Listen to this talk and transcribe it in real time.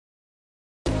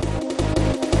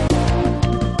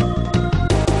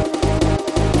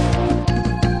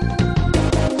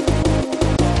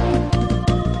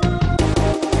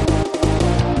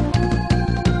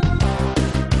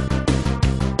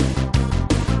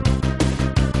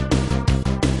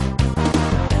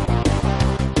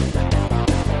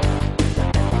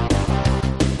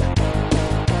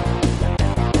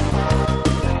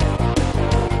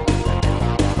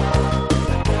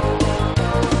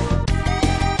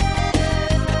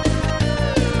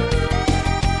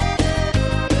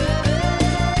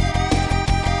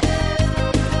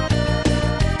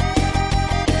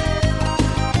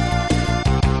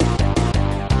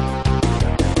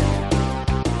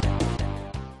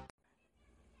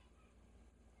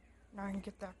and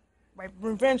get my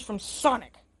revenge from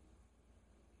Sonic.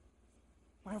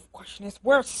 My question is,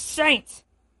 where's Saint?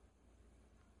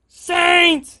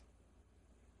 Saint!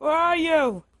 Where are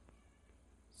you?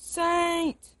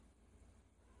 Saint!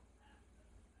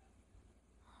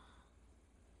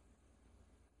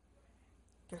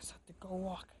 Guess I have to go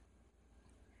walk.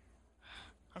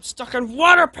 I'm stuck in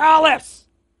Water Palace!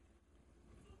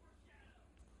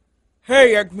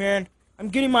 Hey, Eggman, I'm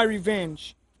getting my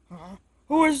revenge.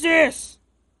 Who is this?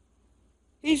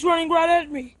 He's running right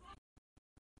at me.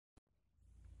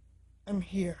 I'm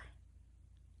here.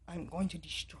 I'm going to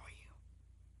destroy you.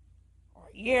 Oh,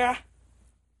 yeah?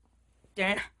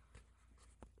 Then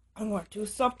I'm going to do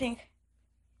something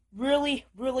really,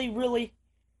 really, really,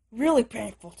 really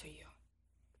painful to you.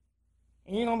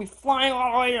 And you're going to be flying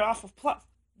all the way off of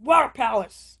Water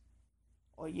Palace.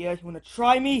 Oh, yeah? You want to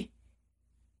try me?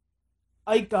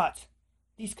 I got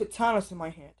these katanas in my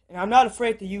hand, and I'm not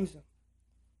afraid to use them.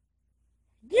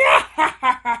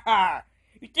 Yeah!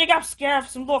 You think I'm scared of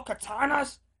some little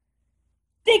katanas?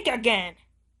 Think again!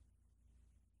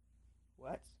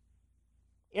 What?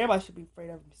 Everybody should be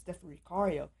afraid of Stephanie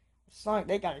Ricario. Sonic,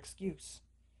 they got an excuse.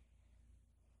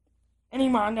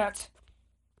 Anyone that's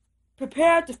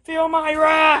prepared to fill my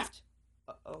raft!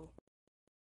 Uh-oh.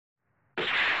 And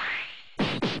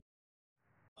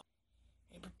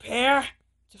prepare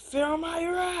to fill my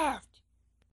raft!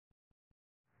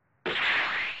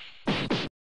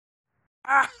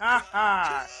 Ha ha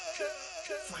ha!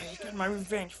 Finally got my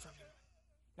revenge from him.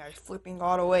 Now he's flipping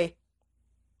all the way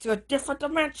to a different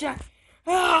dimension.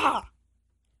 Ah!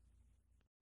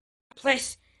 A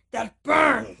place that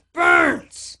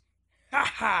burns!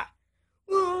 Ha ha!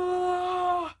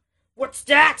 Whoa! What's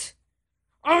that?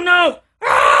 Oh no!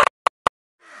 Ah!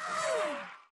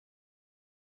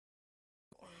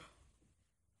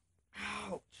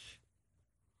 Ouch!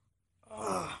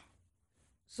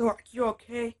 Zork, you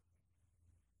okay?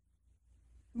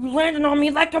 You landed on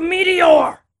me like a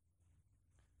meteor!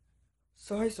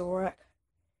 Sorry, Zorak.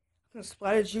 I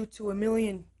splattered you to a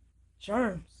million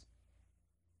germs.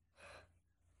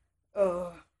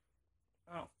 I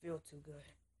don't feel too good.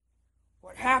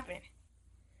 What happened?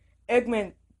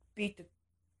 Eggman beat the...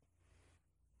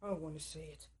 I don't want to say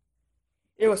it.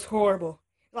 It was horrible.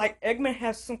 Like, Eggman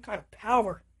has some kind of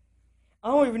power. I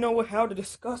don't even know how to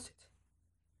discuss it.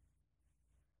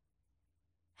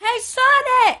 Hey,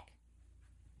 Sonic!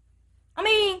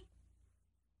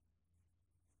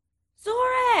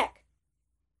 Zorak!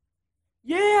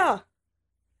 Yeah!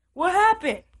 What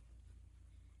happened?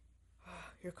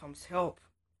 Here comes help.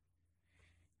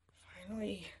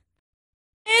 Finally.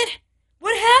 And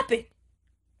what happened?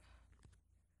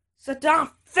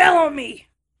 Saddam fell on me!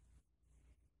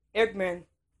 Eggman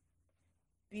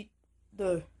beat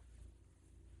the...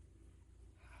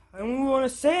 I don't want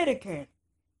to say it again.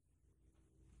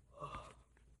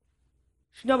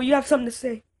 Shinobi, you have something to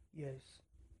say? Yes.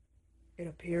 It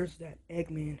appears that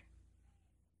Eggman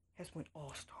has went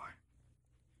all-star.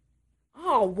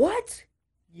 Oh, what?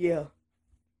 Yeah.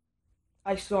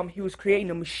 I saw him. He was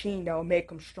creating a machine that would make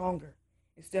him stronger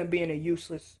instead of being a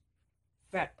useless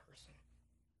fat person.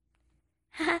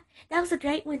 That was a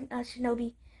great one,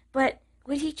 Shinobi. But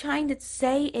what he's trying to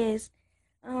say is,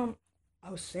 I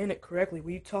was saying it correctly. What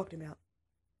are you talking about?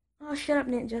 Oh, shut up,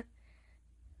 Ninja.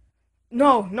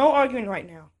 No arguing right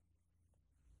now.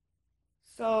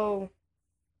 So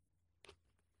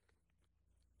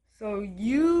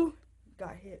you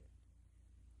got hit.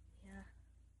 Yeah.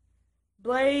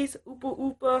 Blaze, Oopa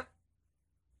Oopa,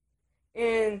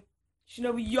 and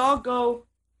Shinobi, y'all go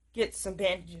get some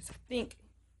bandages. I think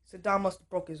Saddam must have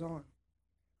broke his arm.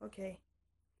 Okay.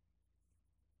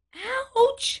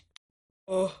 Ouch!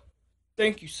 Oh,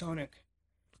 thank you, Sonic.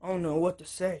 I don't know what to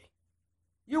say.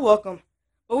 You're welcome.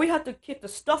 But we have to get the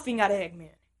stuffing out of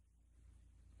Eggman.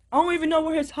 I don't even know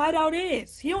where his hideout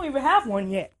is. He don't even have one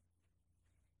yet.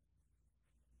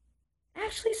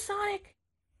 Actually, Sonic,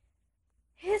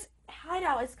 his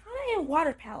hideout is kind of in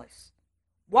Water Palace.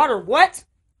 Water what?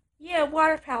 Yeah,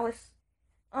 Water Palace.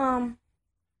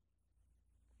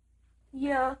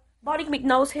 Yeah, Body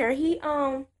McNosehair, he,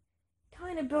 kind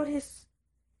of built his...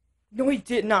 No, he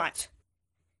did not.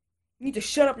 You need to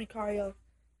shut up, Ricario.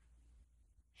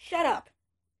 Shut up.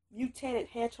 Mutated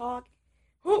hedgehog?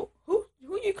 Who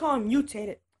you calling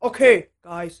mutated? Okay,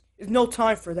 guys, there's no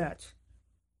time for that.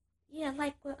 Yeah,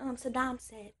 like what, Saddam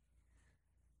said.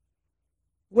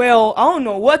 Well, I don't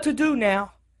know what to do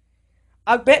now.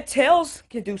 I bet Tails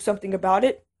can do something about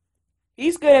it.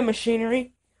 He's good at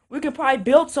machinery. We could probably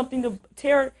build something to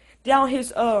tear down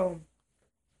his, little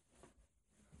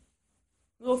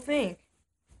thing.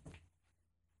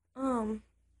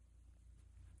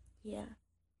 Yeah.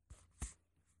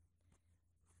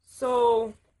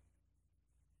 So,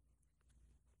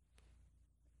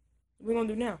 what are we gonna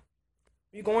do now?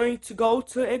 We're going to go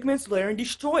to Eggman's lair and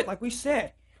destroy it, like we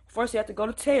said. First, we have to go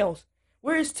to Tails.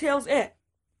 Where is Tails at?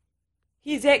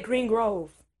 He's at Green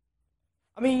Grove.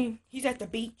 He's at the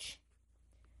beach.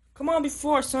 Come on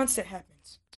before sunset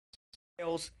happens.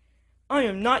 Tails, I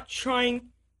am not trying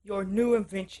your new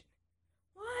invention.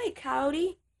 Why,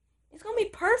 Cody? It's gonna be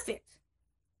perfect.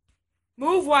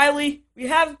 Move, Wiley. We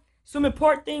have some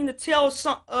important thing to tell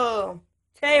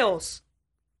Tails.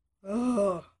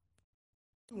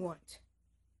 What?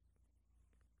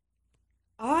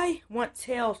 I want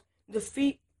Tails to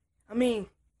defeat.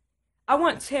 I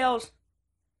want Tails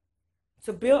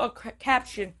to build a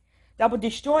caption that will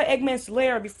destroy Eggman's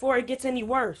lair before it gets any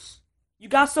worse. You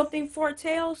got something for it,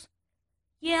 Tails?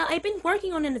 Yeah, I've been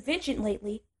working on an invention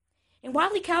lately, and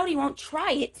Wily Coyote won't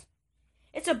try it.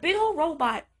 It's a big old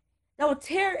robot that will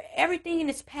tear everything in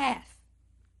its path.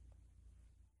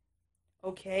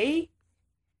 Okay.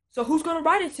 So who's gonna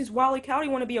ride it since Wily Coyote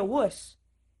wanna be a wuss?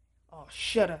 Oh,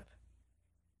 shut up.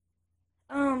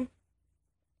 I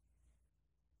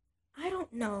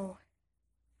don't know.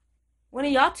 One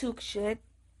of y'all two should.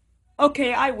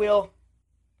 Okay, I will.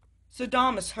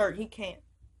 Saddam is hurt. He can't.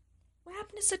 What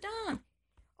happened to Saddam?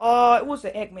 It was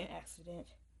an Eggman accident.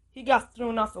 He got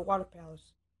thrown off the water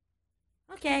palace.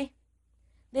 Okay.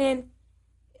 Then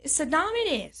Saddam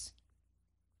it is.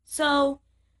 So,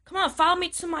 come on, follow me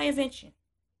to my invention.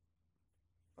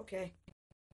 Okay.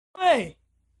 Hey!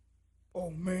 Oh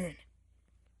man.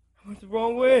 I went the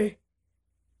wrong way.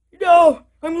 No!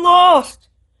 I'm lost!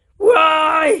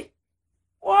 Why?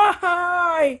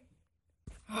 Why?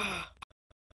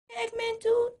 Eggman,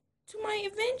 dude, to my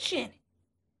invention.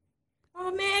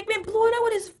 Oh man, Eggman blew it up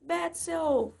with his bad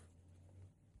self.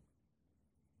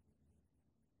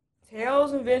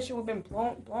 Tails' invention would have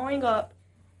been blowing up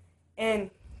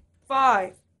in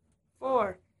 5,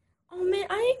 4. Oh man,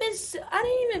 I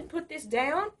didn't even put this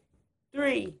down.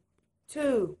 3,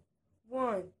 2,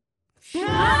 1.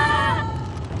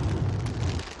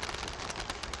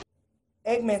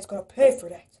 Eggman's gonna pay for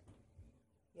that.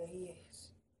 Yeah, he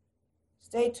is.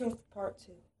 Stay tuned for part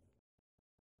 2.